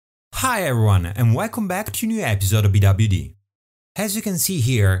Hi everyone and welcome back to a new episode of BWD. As you can see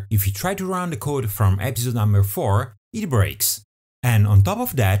here, if you try to run the code from episode number 4, it breaks. And on top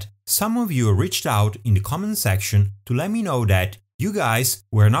of that, some of you reached out in the comment section to let me know that you guys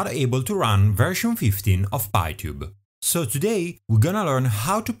were not able to run version 15 of PyTube. So today we're gonna learn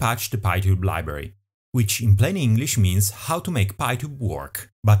how to patch the PyTube library, which in plain English means how to make PyTube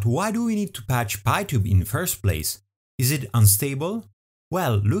work. But why do we need to patch PyTube in the first place? Is it unstable?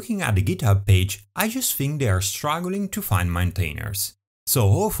 Well, looking at the GitHub page, I just think they are struggling to find maintainers. So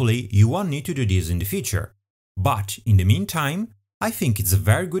hopefully you won't need to do this in the future. But in the meantime, I think it's a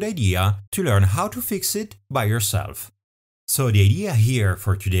very good idea to learn how to fix it by yourself. So the idea here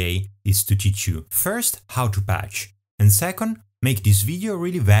for today is to teach you first how to patch, and second, make this video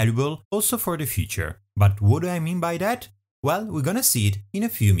really valuable also for the future. But what do I mean by that? Well, we're gonna see it in a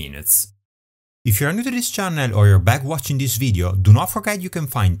few minutes. If you're new to this channel or you're back watching this video, do not forget you can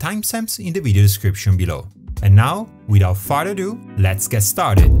find timestamps in the video description below. And now, without further ado, let's get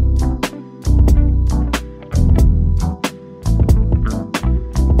started!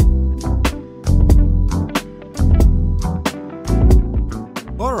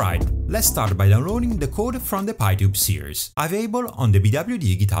 Alright, let's start by downloading the code from the PyTube series, available on the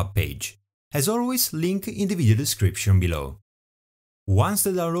BWD GitHub page. As always, link in the video description below. Once the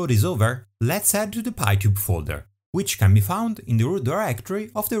download is over, let's head to the PyTube folder, which can be found in the root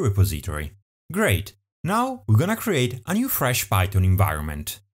directory of the repository. Great! Now we're gonna create a new fresh Python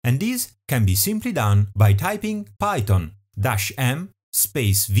environment. And this can be simply done by typing python-m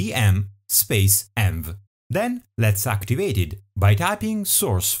space vm space env. Then let's activate it by typing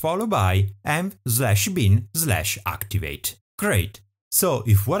source followed by env/bin/activate. Great! So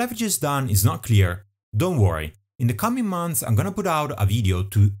if what I've just done is not clear, don't worry. In the coming months, I'm gonna put out a video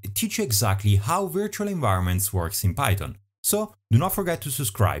to teach you exactly how virtual environments works in Python, so do not forget to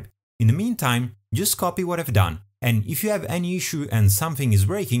subscribe. In the meantime, just copy what I've done, and if you have any issue and something is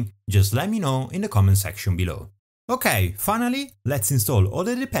breaking, just let me know in the comment section below. Okay, finally, let's install all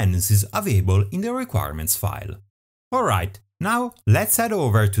the dependencies available in the requirements file. Alright, now let's head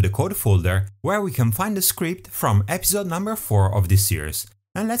over to the code folder where we can find the script from episode number 4 of this series,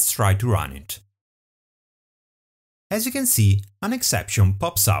 and let's try to run it. As you can see, an exception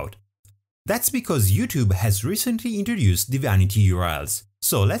pops out. That's because YouTube has recently introduced the vanity URLs,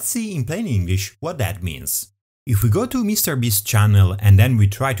 so let's see in plain English what that means. If we go to MrBeast's channel and then we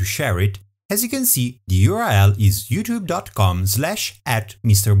try to share it, as you can see, the URL is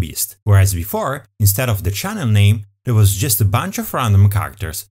youtube.com/@MrBeast, whereas before, instead of the channel name, there was just a bunch of random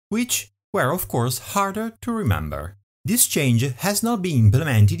characters, which were of course harder to remember. This change has not been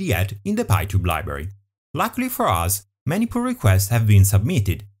implemented yet in the PyTube library. Luckily for us, many pull requests have been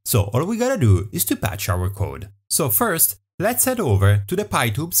submitted, so all we gotta do is to patch our code. So first, let's head over to the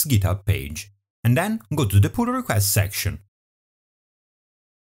PyTube's GitHub page, and then go to the pull request section.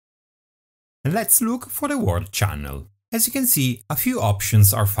 And let's look for the word channel. As you can see, a few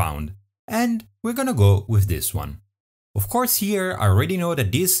options are found, and we're gonna go with this one. Of course here I already know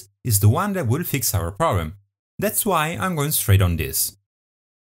that this is the one that will fix our problem, that's why I'm going straight on this.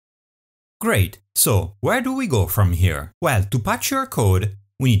 Great, so where do we go from here? Well, to patch your code,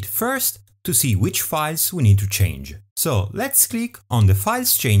 we need first to see which files we need to change. So let's click on the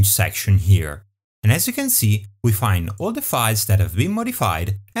Files Change section here. And as you can see, we find all the files that have been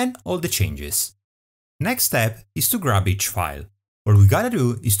modified and all the changes. Next step is to grab each file. All we gotta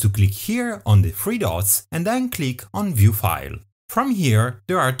do is to click here on the 3 dots and then click on View File. From here,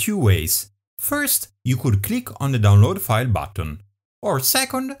 there are 2 ways. First, you could click on the Download File button. Or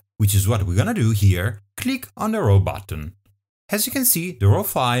second, which is what we're gonna do here, click on the raw button. As you can see, the raw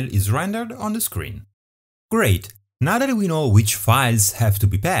file is rendered on the screen. Great! Now that we know which files have to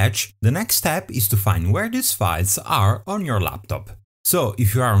be patched, the next step is to find where these files are on your laptop. So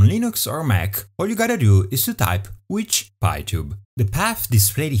if you are on Linux or Mac, all you gotta do is to type which PyTube. The path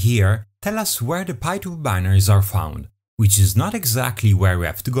displayed here tells us where the PyTube binaries are found, which is not exactly where we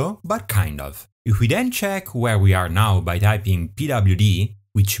have to go, but kind of. If we then check where we are now by typing pwd,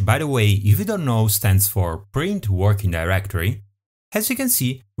 which by the way, if you don't know, stands for Print Working Directory, as you can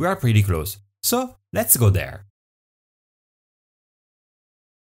see, we are pretty close, so let's go there.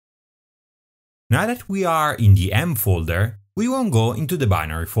 Now that we are in the M folder, we won't go into the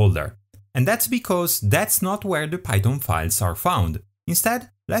binary folder, and that's because that's not where the Python files are found.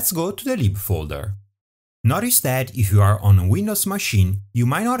 Instead, let's go to the lib folder. Notice that if you are on a Windows machine, you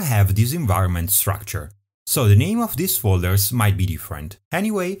might not have this environment structure, so the name of these folders might be different.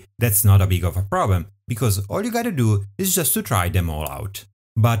 Anyway, that's not a big of a problem, because all you gotta do is just to try them all out.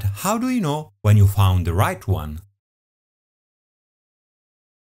 But how do you know when you found the right one?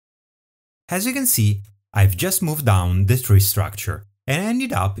 As you can see, I've just moved down the tree structure and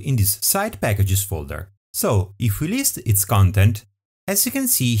ended up in this side packages folder. So if we list its content, as you can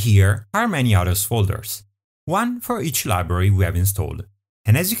see here are many others folders, one for each library we have installed.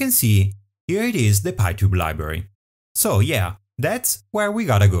 And as you can see, here it is the PyTube library. So yeah, that's where we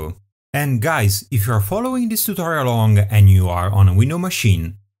gotta go. And guys, if you are following this tutorial along and you are on a Windows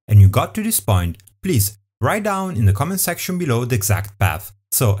machine and you got to this point, please write down in the comment section below the exact path,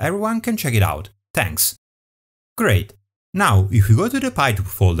 so everyone can check it out. Thanks! Great! Now, if we go to the PyTube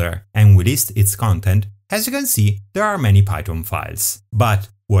folder and we list its content, as you can see, there are many Python files. But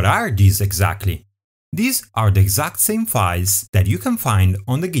what are these exactly? These are the exact same files that you can find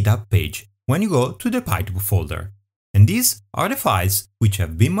on the GitHub page when you go to the PyTube folder. And these are the files which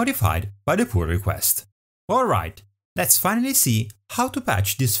have been modified by the pull request. Alright, let's finally see how to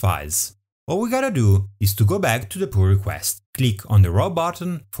patch these files. All we gotta do is to go back to the pull request, click on the raw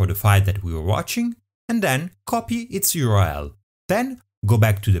button for the file that we were watching, and then copy its URL. Then go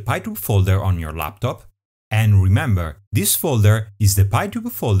back to the PyTube folder on your laptop, and remember, this folder is the PyTube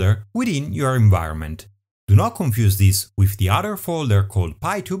folder within your environment. Do not confuse this with the other folder called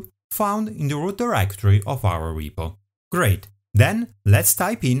PyTube found in the root directory of our repo. Great, then let's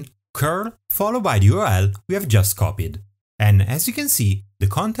type in curl followed by the URL we have just copied. And as you can see, the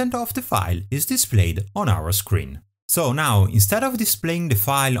content of the file is displayed on our screen. So now, instead of displaying the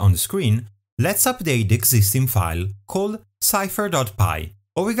file on the screen, let's update the existing file called cipher.py.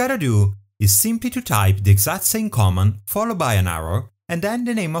 All we gotta do is simply to type the exact same command followed by an arrow and then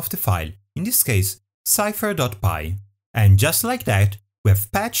the name of the file, in this case cipher.py. And just like that, we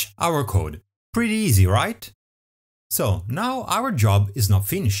have patched our code. Pretty easy, right? So now our job is not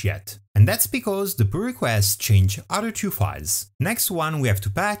finished yet, and that's because the pull request changed other two files. Next one we have to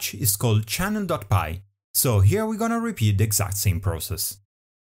patch is called channel.py, so here we're gonna repeat the exact same process.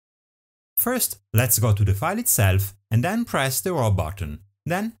 First, let's go to the file itself and then press the raw button,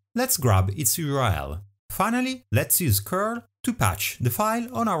 then let's grab its URL. Finally, let's use curl to patch the file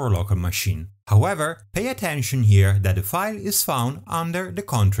on our local machine. However, pay attention here that the file is found under the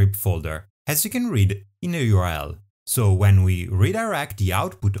contrib folder, as you can read in the URL. So when we redirect the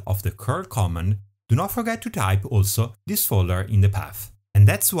output of the curl command, do not forget to type also this folder in the path. And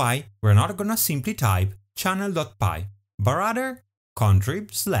that's why we're not gonna simply type channel.py, but rather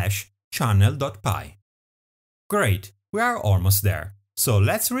contrib/channel.py. Great, we are almost there. So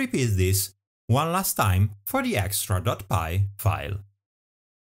let's repeat this one last time for the extra.py file.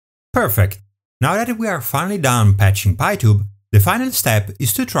 Perfect! Now that we are finally done patching PyTube, the final step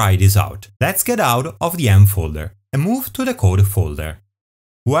is to try this out. Let's get out of the M folder and move to the code folder,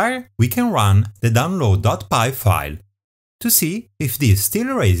 where we can run the download.py file to see if this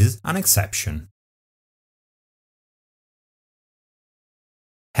still raises an exception.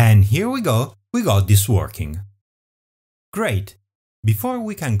 And here we go, we got this working. Great! Before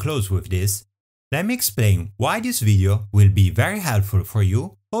we can close with this, let me explain why this video will be very helpful for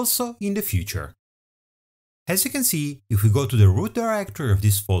you also in the future. As you can see, if we go to the root directory of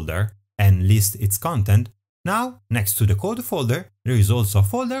this folder and list its content, now next to the code folder there is also a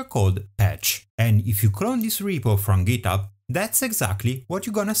folder called patch, and if you clone this repo from GitHub, that's exactly what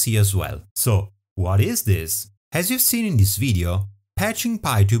you're gonna see as well. So what is this? As you've seen in this video, patching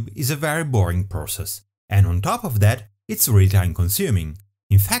PyTube is a very boring process, and on top of that, it's really time consuming.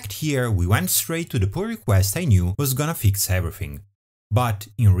 In fact, here we went straight to the pull request I knew was gonna fix everything. But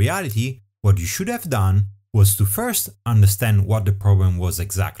in reality, what you should have done was to first understand what the problem was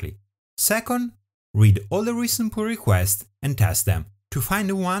exactly. Second, read all the recent pull requests and test them to find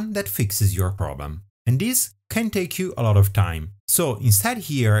the one that fixes your problem. And this can take you a lot of time. So instead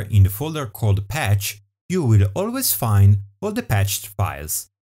here in the folder called patch, you will always find all the patched files.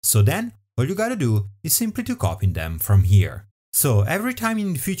 So then all you gotta do is simply to copy them from here. So every time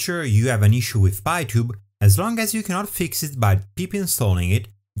in the future you have an issue with PyTube, as long as you cannot fix it by pip installing it,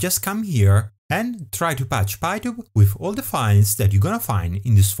 just come here and try to patch PyTube with all the files that you're gonna find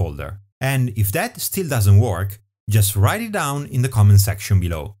in this folder. And if that still doesn't work, just write it down in the comment section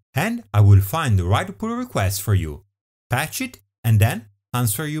below, and I will find the right pull request for you, patch it, and then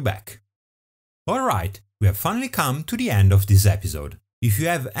answer you back. Alright, we have finally come to the end of this episode. If you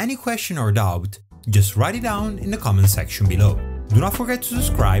have any question or doubt, just write it down in the comment section below. Do not forget to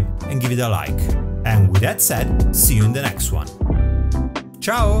subscribe and give it a like. And with that said, see you in the next one.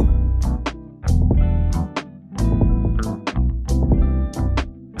 Ciao!